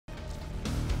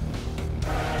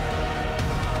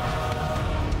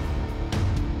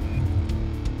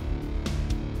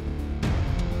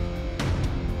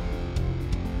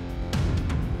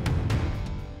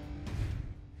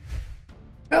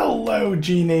Hello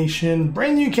G Nation,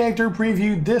 brand new character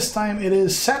preview. This time it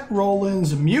is Seth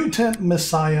Rollins, Mutant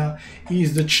Messiah.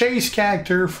 He's the chase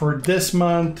character for this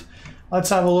month.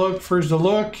 Let's have a look. First the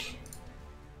look.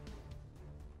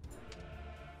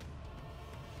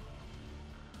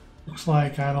 Looks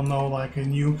like, I don't know, like a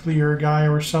nuclear guy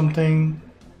or something.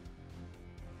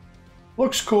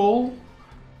 Looks cool.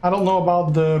 I don't know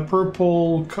about the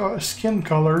purple skin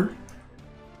color.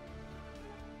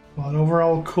 But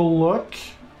overall cool look.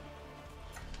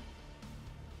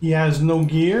 He has no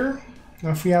gear.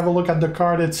 Now if we have a look at the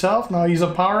card itself, now he's a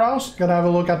powerhouse. Gotta have a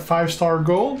look at 5-star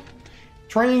gold.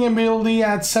 Training ability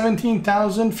at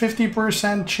 17,000,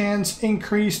 50% chance,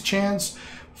 increased chance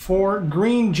for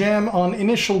green gem on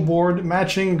initial board,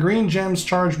 matching green gem's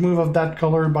charge move of that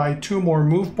color by 2 more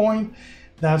move point.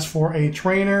 That's for a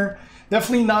trainer.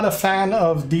 Definitely not a fan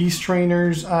of these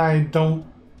trainers. I don't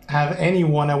have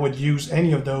anyone I would use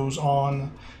any of those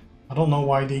on. I don't know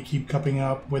why they keep coming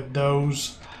up with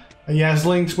those. He has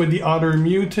links with the other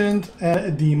mutant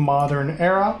and the modern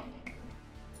era.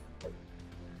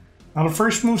 Now the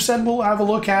first moveset we'll have a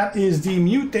look at is the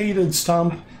mutated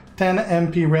stump. 10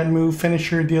 MP red move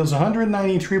finisher, deals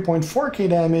 193.4k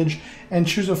damage and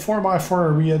choose a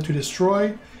 4x4 area to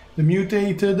destroy. The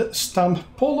mutated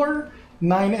stump puller.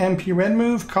 9 MP red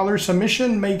move, color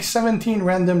submission, make 17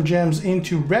 random gems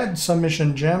into red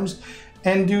submission gems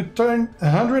and do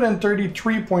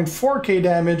 133.4k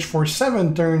damage for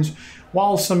 7 turns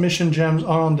while submission gems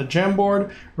are on the gem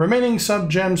board. Remaining sub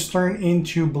gems turn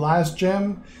into blast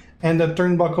gem. And the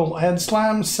turnbuckle head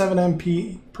slam, 7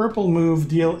 MP purple move,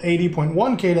 deal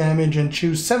 80.1k damage and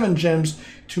choose 7 gems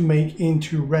to make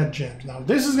into red gems. Now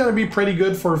this is going to be pretty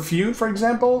good for feud, for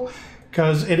example,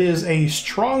 because it is a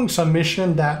strong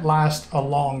submission that lasts a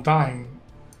long time.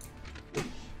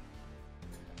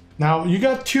 Now you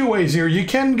got 2 ways here. You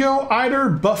can go either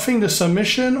buffing the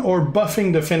submission or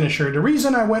buffing the finisher. The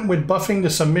reason I went with buffing the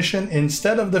submission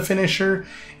instead of the finisher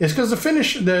is because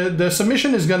the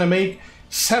submission is going to make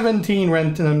 17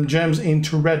 random gems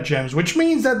into red gems, which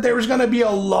means that there's going to be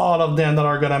a lot of them that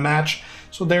are going to match.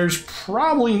 So there's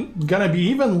probably going to be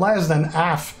even less than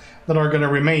half that are going to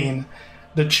remain.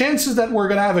 The chances that we're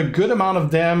going to have a good amount of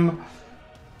them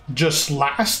just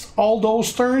last all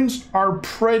those turns are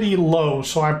pretty low.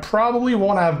 So I probably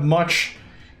won't have much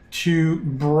to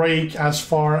break as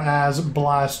far as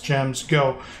blast gems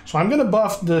go. So I'm going to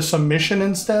buff the submission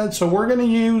instead. So we're going to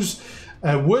use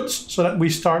woods so that we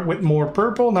start with more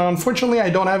purple. Now unfortunately I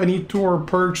don't have any tour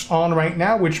perks on right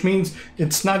now, which means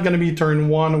it's not going to be turn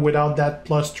 1 without that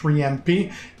plus 3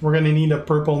 MP. We're going to need a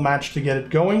purple match to get it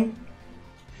going.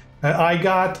 I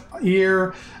got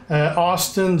here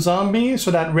Austin Zombie,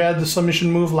 so that red submission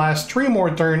move lasts 3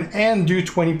 more turns and do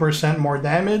 20% more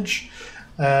damage.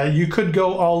 You could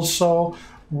go also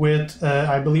with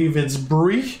I believe it's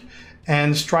Brie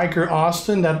and Striker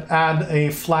Austin that add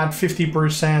a flat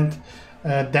 50%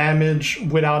 damage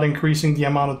without increasing the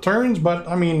amount of turns, but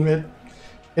I mean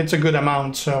it's a good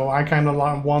amount, so I kind of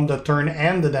want the turn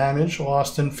and the damage. So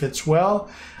Austin fits well.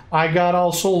 I got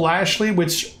also Lashley,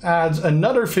 which adds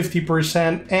another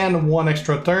 50% and 1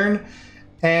 extra turn,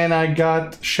 and I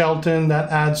got Shelton that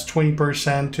adds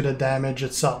 20% to the damage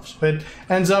itself. So it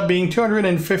ends up being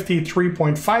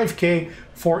 253.5k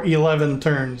for 11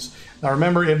 turns. Now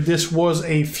remember, if this was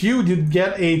a feud, you'd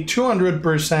get a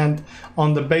 200%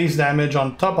 on the base damage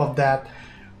on top of that,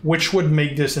 which would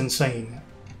make this insane.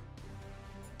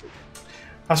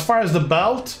 As far as the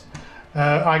belt,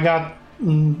 I got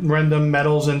random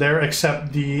medals in there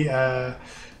except the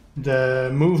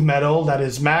move medal that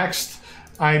is maxed.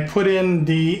 I put in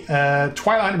the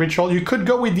Twilight Ritual. You could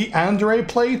go with the Andre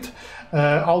plate,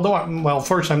 although, well,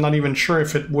 first I'm not even sure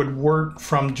if it would work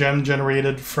from gem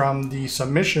generated from the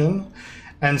submission,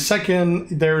 and second,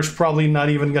 there's probably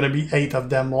not even going to be 8 of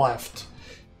them left.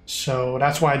 So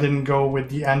that's why I didn't go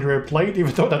with the Andre plate,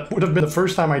 even though that would have been the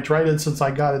first time I tried it since I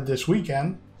got it this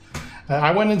weekend.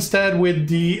 I went instead with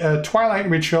the Twilight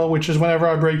Ritual, which is whenever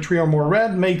I break 3 or more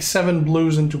red, make 7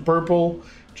 blues into purple,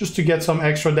 just to get some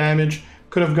extra damage.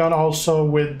 Could have gone also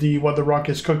with the What the Rock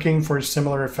is Cooking for a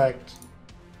similar effect.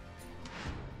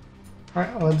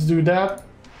 Alright, let's do that.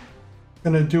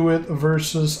 Gonna do it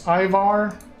versus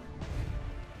Ivar.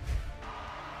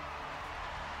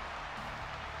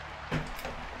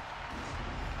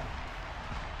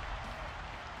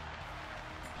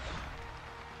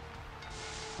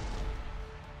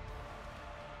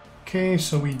 Okay,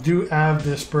 so we do have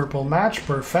this purple match,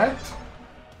 perfect.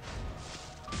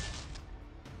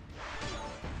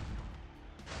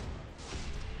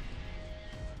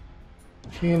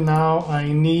 Okay, now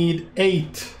I need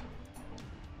 8.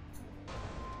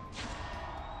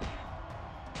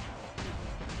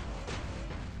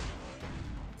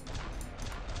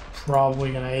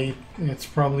 it's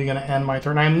probably gonna end my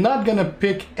turn. I'm not gonna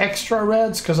pick extra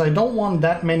reds because I don't want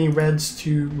that many reds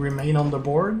to remain on the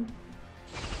board.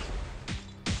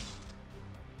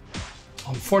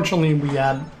 Unfortunately, we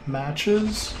had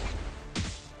matches.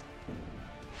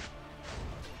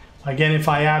 Again, if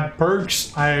I had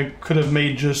perks, I could have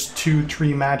made just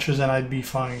 2-3 matches and I'd be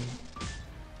fine.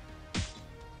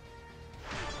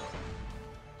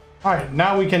 Alright,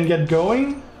 now we can get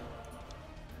going.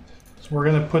 So we're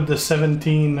gonna put the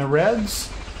 17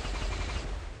 reds.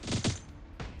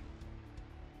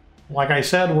 Like I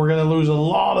said, we're gonna lose a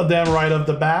lot of them right off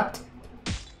the bat.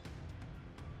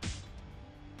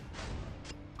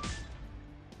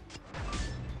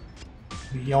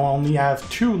 We only have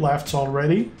 2 left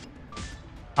already.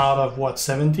 Out of what,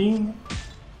 17?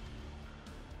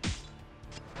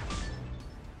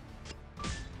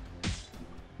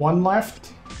 One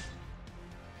left.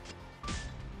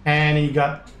 And he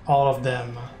got all of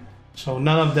them. So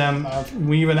none of them,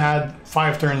 we even had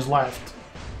 5 turns left.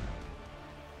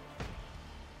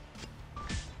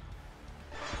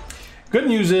 Good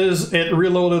news is it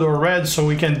reloaded our red so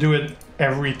we can do it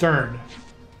every turn.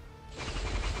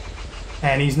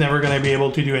 And he's never going to be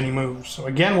able to do any moves. So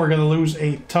again, we're going to lose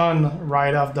a ton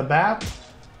right off the bat.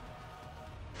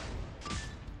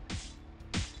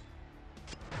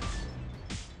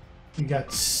 We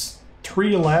got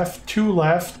 3 left, 2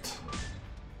 left,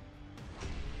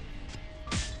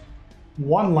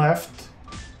 1 left.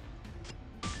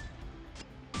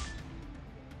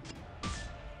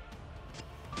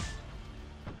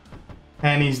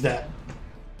 And he's dead.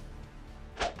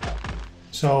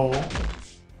 So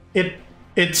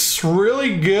it's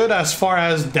really good as far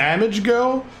as damage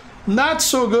go, not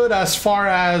so good as far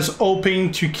as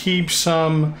hoping to keep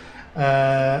some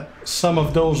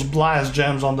of those blast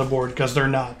gems on the board, because they're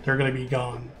going to be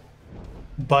gone.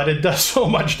 But it does so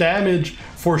much damage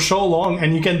for so long,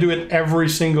 and you can do it every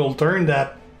single turn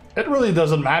that it really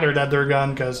doesn't matter that they're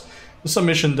gone, because the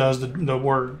submission does the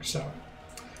work. So, all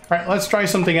right, let's try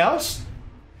something else.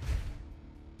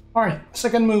 Alright,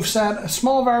 second moveset, a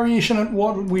small variation of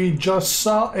what we just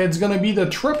saw. It's going to be the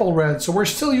triple red. So we're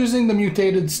still using the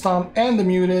mutated stomp and the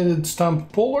mutated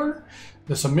stomp puller,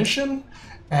 the submission.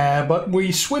 But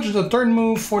we switched the third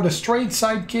move for the straight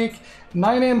sidekick.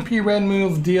 9 MP red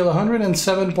move, deal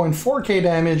 107.4k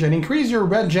damage and increase your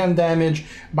red gem damage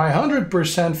by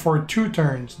 100% for 2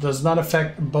 turns. Does not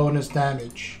affect bonus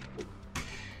damage.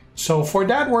 So for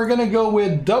that, we're going to go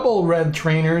with double red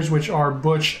trainers, which are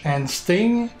Butch and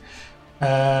Sting.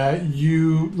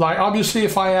 Obviously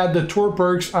if I had the tour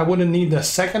perks, I wouldn't need the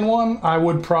second one. I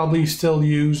would probably still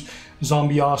use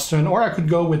Zombie Austin, or I could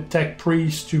go with Tech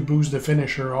Priest to boost the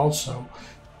finisher also.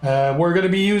 We're going to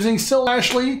be using still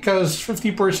Ashley because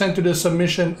 50% to the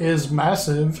submission is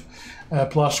massive,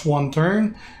 plus 1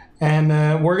 turn.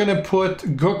 And we're going to put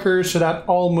Gooker so that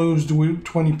all moves do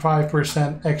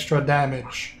 25% extra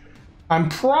damage. I'm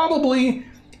probably,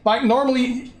 like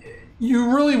normally,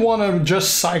 you really want to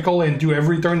just cycle and do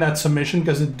every turn that submission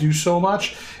because it do so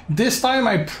much. This time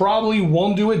I probably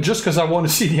won't do it just because I want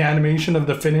to see the animation of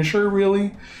the finisher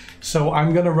really. So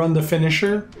I'm going to run the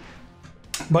finisher.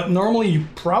 But normally you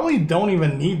probably don't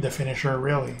even need the finisher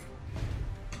really.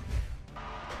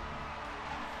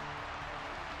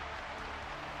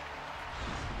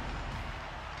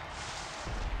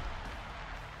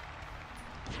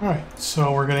 Alright,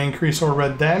 so we're going to increase our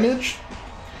red damage.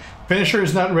 Finisher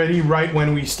is not ready right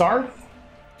when we start,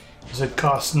 because it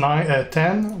costs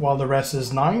 10, while the rest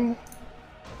is 9.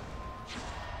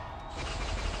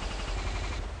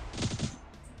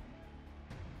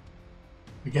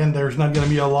 Again, there's not going to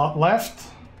be a lot left.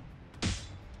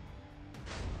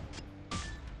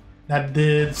 That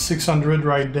did 600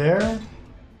 right there.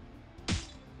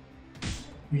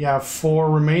 We have 4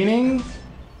 remaining.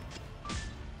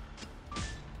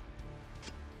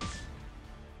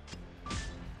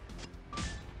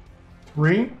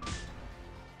 Three,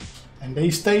 and they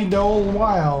stayed the whole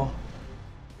while.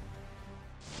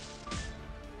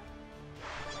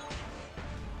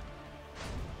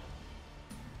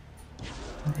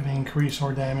 We're gonna increase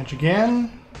our damage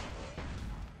again.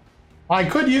 I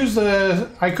could use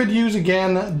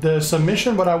again the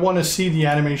submission, but I want to see the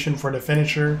animation for the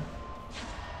finisher.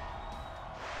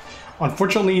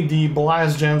 Unfortunately, the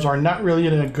blast gems are not really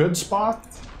in a good spot.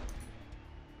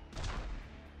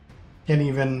 Can't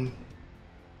even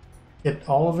hit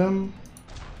all of them.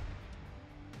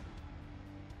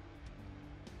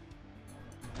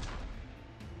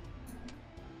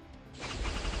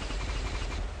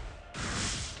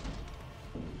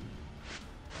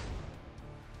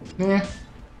 Yeah.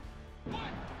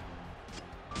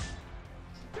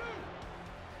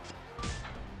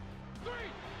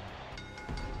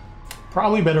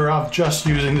 Probably better off just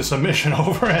using the submission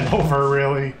over and over,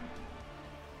 really.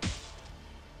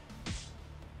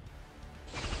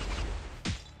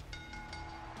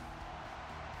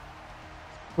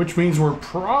 Which means we're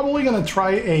probably going to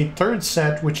try a third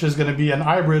set, which is going to be an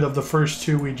hybrid of the first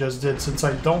two we just did, since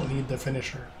I don't need the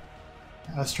finisher.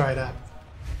 Let's try that.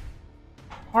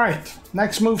 Alright,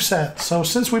 next move set. So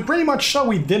since we pretty much saw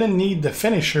we didn't need the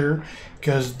finisher,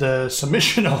 because the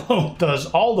submission alone does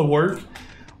all the work,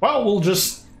 well, we'll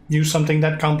just use something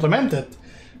that complements it.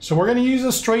 So we're going to use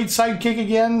a straight sidekick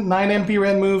again. 9 MP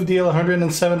red move, deal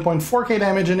 107.4k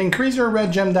damage and increase your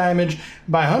red gem damage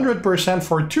by 100%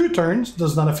 for 2 turns.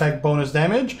 Does not affect bonus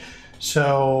damage.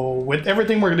 So with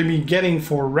everything we're going to be getting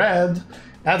for red,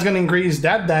 that's going to increase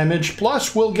that damage.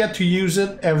 Plus we'll get to use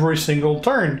it every single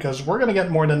turn, because we're going to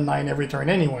get more than 9 every turn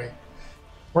anyway.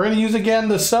 We're going to use again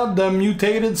the sub, the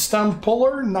mutated stump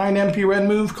puller, 9 MP red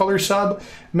move, color sub,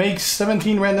 makes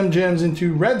 17 random gems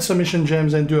into red submission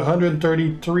gems and do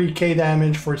 133k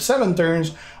damage for 7 turns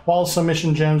while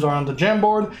submission gems are on the gem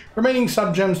board. Remaining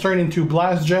sub gems turn into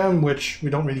blast gem, which we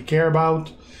don't really care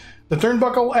about. The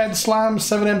turnbuckle head slam,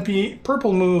 7 MP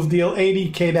purple move, deal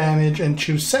 80k damage and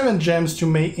choose 7 gems to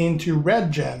make into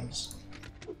red gems.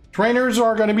 Trainers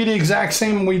are going to be the exact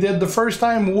same we did the first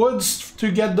time. Woods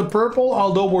to get the purple,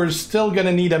 although we're still going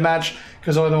to need a match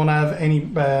because I don't have any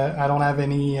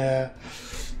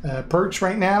perks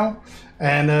right now.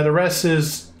 And the rest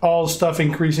is all stuff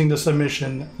increasing the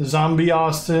submission. Zombie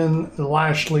Austin,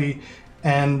 Lashley,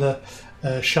 and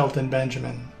Shelton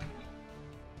Benjamin.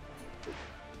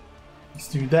 Let's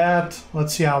do that.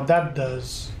 Let's see how that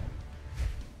does.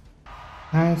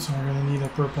 Alright, so we're going to need a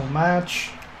purple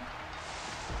match.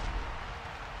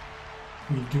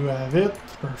 We do have it.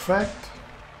 Perfect.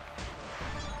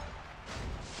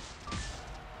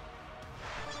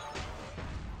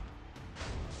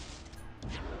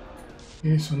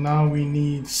 Okay, so now we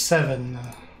need 7.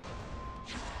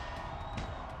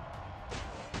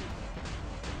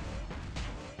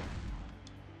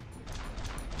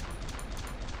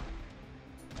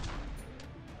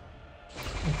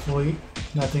 Hopefully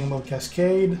nothing will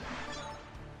cascade.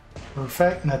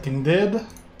 Perfect, nothing did.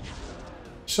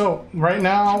 So right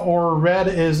now our red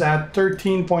is at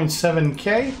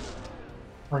 13.7k.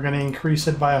 We're going to increase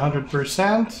it by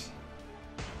 100%.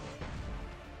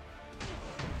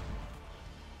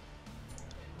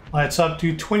 It's up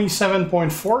to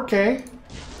 27.4k.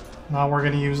 Now we're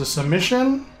going to use a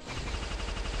submission.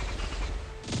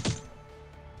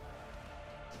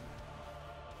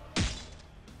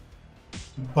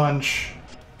 Bunch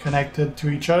connected to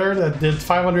each other. That did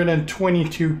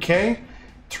 522k.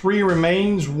 3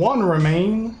 remains, 1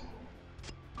 remain.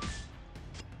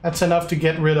 That's enough to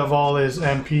get rid of all his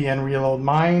MP and reload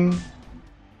mine.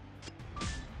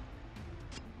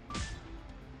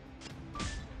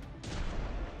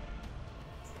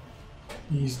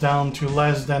 He's down to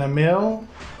less than a mil.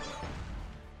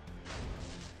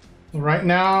 Right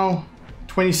now,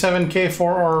 27k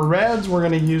for our reds. We're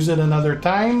going to use it another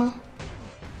time.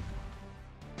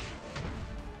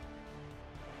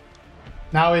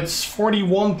 Now it's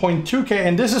 41.2k,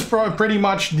 and this is pretty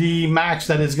much the max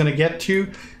that it's going to get to,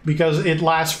 because it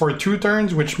lasts for 2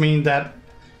 turns, which means that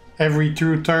every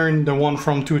 2 turn, the one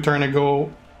from 2 turns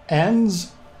ago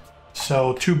ends.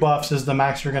 So 2 buffs is the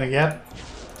max you're going to get.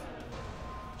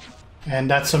 And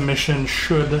that submission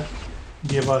should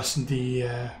give us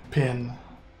the pin.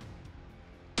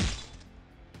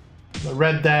 The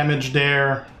red damage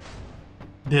there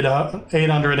did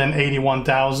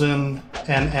 881,000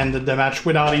 and ended the match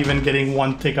without even getting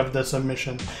 1 tick of the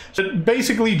submission. So it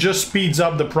basically just speeds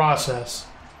up the process.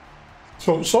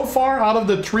 So far out of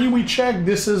the 3 we checked,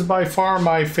 this is by far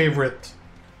my favorite.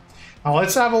 Now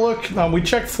let's have a look. Now we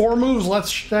checked 4 moves.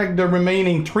 Let's check the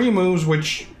remaining 3 moves,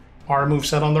 which are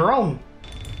moveset on their own.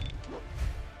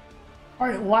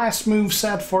 Alright, last move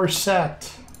set for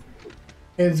Seth.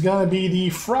 It's gonna be the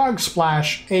Frog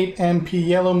Splash 8 MP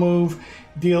yellow move.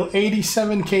 Deal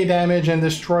 87k damage and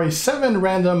destroy 7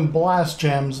 random blast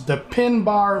gems. The pin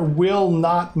bar will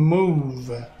not move.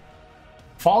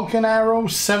 Falcon Arrow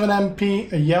 7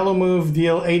 MP, a yellow move,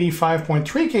 deal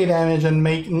 85.3k damage and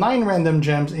make 9 random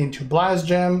gems into blast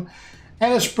gem.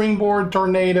 And a Springboard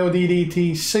Tornado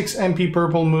DDT 6 MP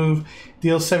purple move,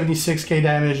 deal 76k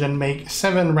damage and make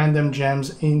 7 random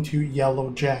gems into yellow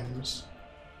gems.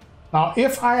 Now,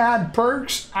 if I had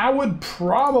perks, I would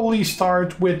probably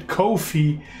start with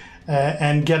Kofi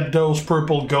and get those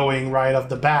purple going right off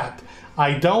the bat.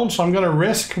 I don't, so I'm going to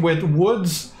risk with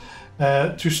Woods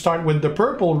to start with the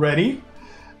purple ready.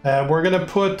 We're going to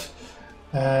put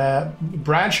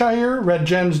Bradshire, red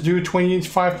gems do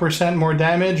 25% more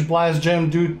damage, blast gem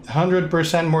do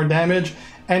 100% more damage,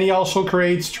 and he also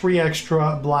creates 3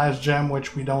 extra blast gem,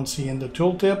 which we don't see in the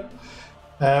tooltip.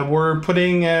 We're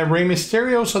putting Rey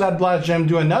Mysterio, so that blast gem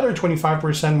do another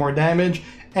 25% more damage,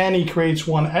 and he creates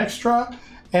 1 extra.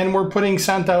 And we're putting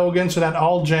Santa Hogan, so that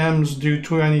all gems do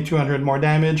 2200 more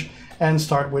damage, and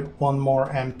start with 1 more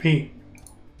MP.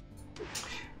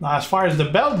 Now, as far as the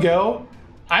belt go,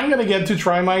 I'm gonna get to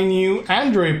try my new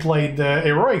Andre plate, the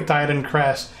Heroic Titan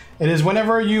Crest. It is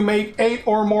whenever you make 8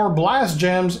 or more blast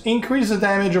gems, increase the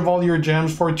damage of all your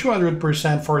gems for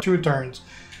 200% for 2 turns.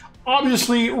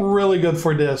 Obviously, really good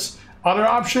for this. Other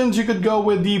options, you could go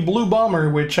with the Blue Bomber,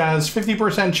 which has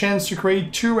 50% chance to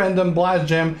create 2 random blast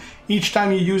gem each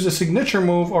time you use a signature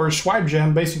move or swipe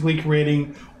gem, basically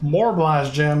creating more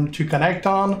blast gem to connect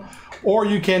on. Or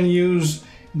you can use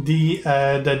the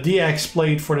DX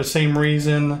plate for the same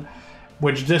reason,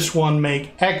 which this one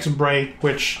make X break,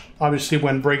 which obviously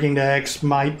when breaking the X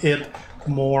might hit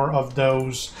more of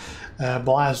those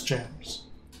blast gems.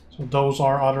 So those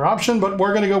are other options, but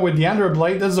we're gonna go with the Andre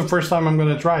blade. This is the first time I'm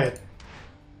gonna try it.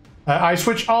 I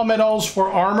switched all metals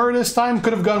for armor this time.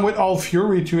 Could have gone with all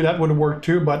Fury too, that would have worked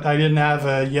too, but I didn't have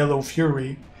a yellow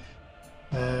Fury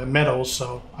metals,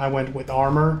 so I went with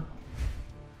armor.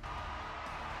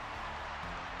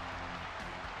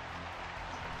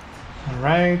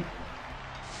 Alright.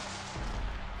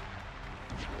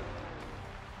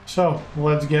 So,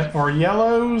 let's get our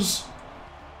yellows.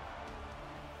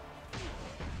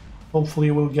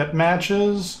 Hopefully we'll get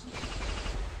matches.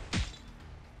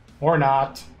 Or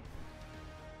not.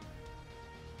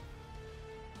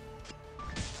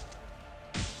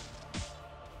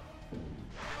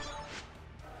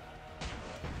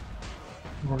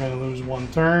 We're gonna lose 1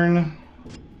 turn.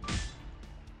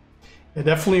 Yeah,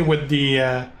 definitely with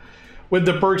the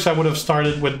perks, I would have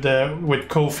started with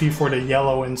Kofi for the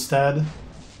yellow instead.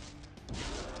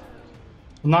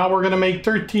 Now we're gonna make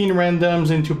 13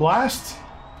 randoms into blast.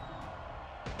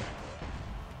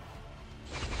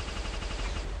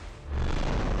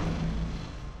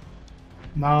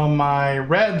 Now my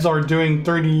reds are doing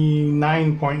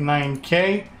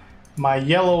 39.9k. My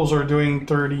yellows are doing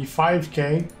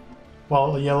 35k.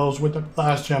 Well, the yellows with the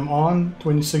blast gem on,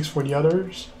 26 for the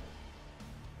others.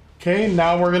 Okay,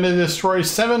 now we're gonna destroy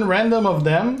 7 random of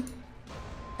them,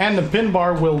 and the pin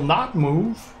bar will not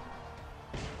move.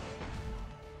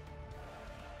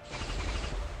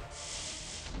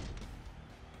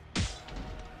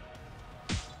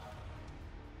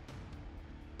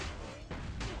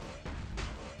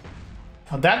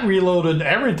 Now that reloaded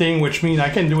everything, which means I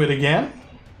can do it again.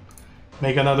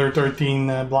 Make another 13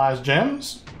 blast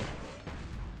gems.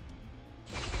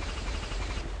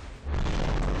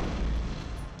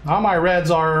 Now my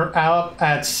reds are up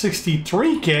at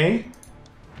 63k.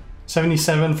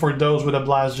 77 for those with a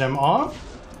blast gem on.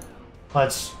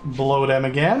 Let's blow them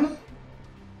again.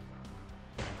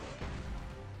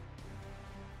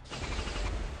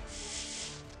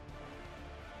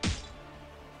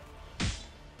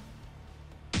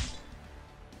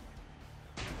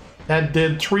 That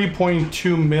did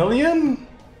 3.2 million.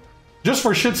 Just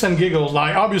for shits and giggles.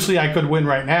 Like, obviously I could win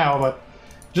right now, but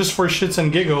just for shits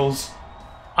and giggles,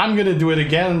 I'm gonna do it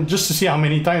again just to see how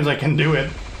many times I can do it.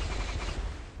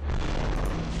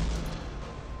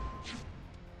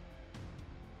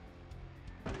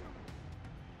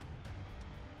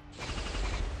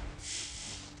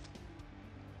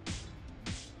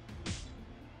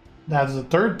 That's the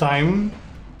 3rd time.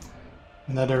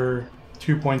 Another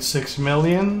 2.6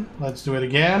 million. Let's do it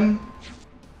again.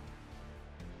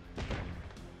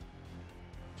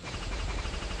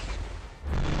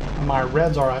 My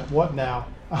reds are at what now?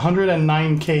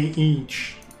 109k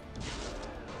each.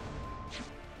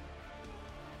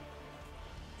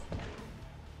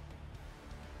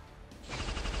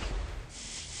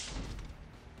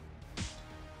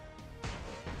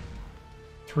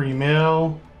 $3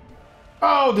 mil.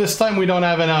 Oh, this time we don't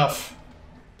have enough.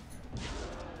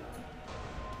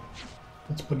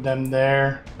 Let's put them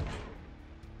there.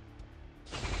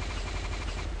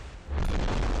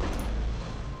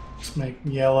 Let's make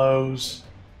yellows.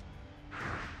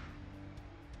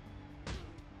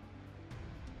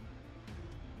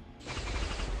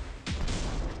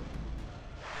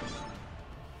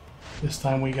 This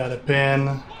time we got a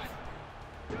pin.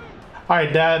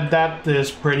 Alright, that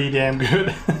is pretty damn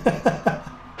good.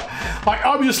 Like,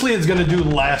 obviously it's gonna do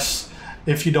less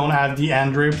if you don't have the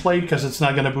Andre plate, because it's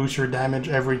not gonna boost your damage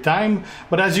every time.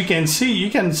 But as you can see,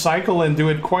 you can cycle and do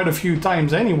it quite a few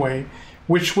times anyway,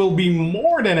 which will be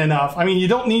more than enough. I mean, you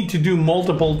don't need to do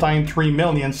multiple times 3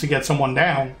 millions to get someone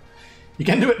down. You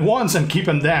can do it once and keep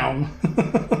him down.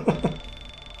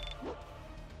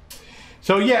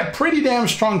 So yeah, pretty damn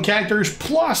strong characters.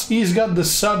 Plus, he's got the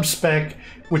sub-spec,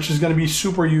 which is going to be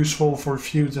super useful for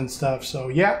feuds and stuff. So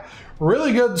yeah,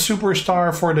 really good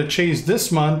superstar for the chase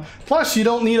this month. Plus, you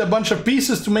don't need a bunch of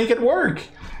pieces to make it work.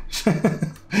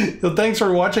 So thanks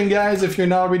for watching, guys. If you're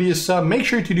not already a sub, make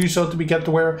sure to do so to be kept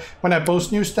aware when I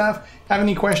post new stuff. Have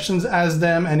any questions, ask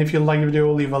them. And if you like the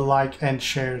video, leave a like and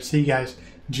share. See you guys.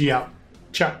 G out.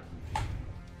 Ciao.